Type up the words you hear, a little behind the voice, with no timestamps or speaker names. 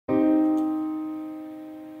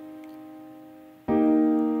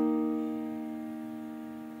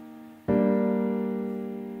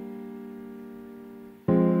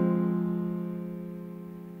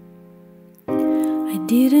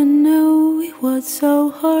didn't know it was so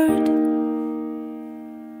hard.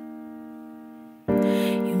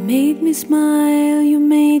 You made me smile, you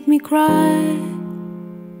made me cry.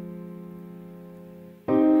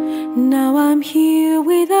 Now I'm here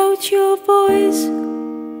without your voice,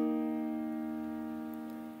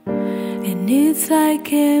 and it's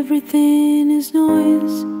like everything is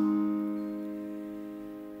noise.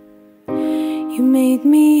 You made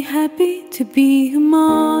me happy to be a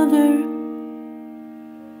mother.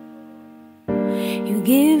 You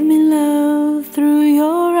gave me love through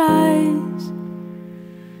your eyes.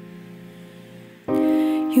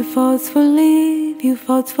 You fought for live, you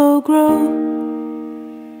fought for grow.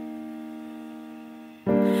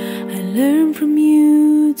 I learned from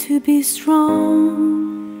you to be strong.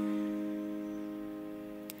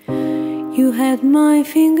 You had my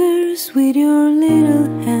fingers with your little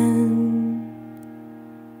hand.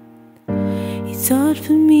 It's hard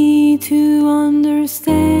for me to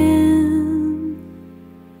understand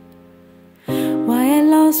why I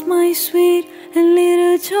lost my sweet and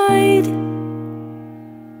little child.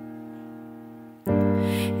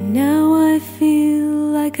 Now I feel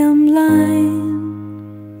like I'm blind.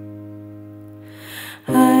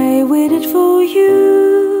 I waited for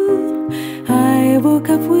you, I woke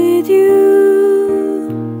up with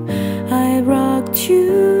you, I rocked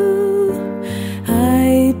you,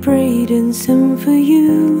 I prayed and sang for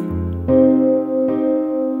you.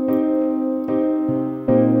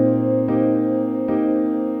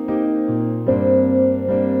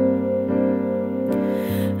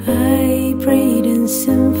 I prayed and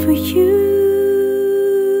sang for you.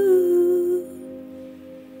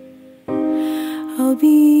 I'll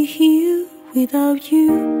be here without you.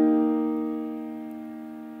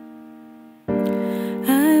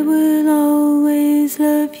 I will always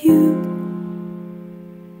love you.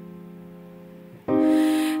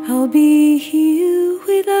 I'll be here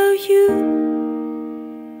without you.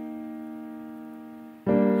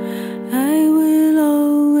 I will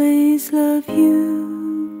always love you.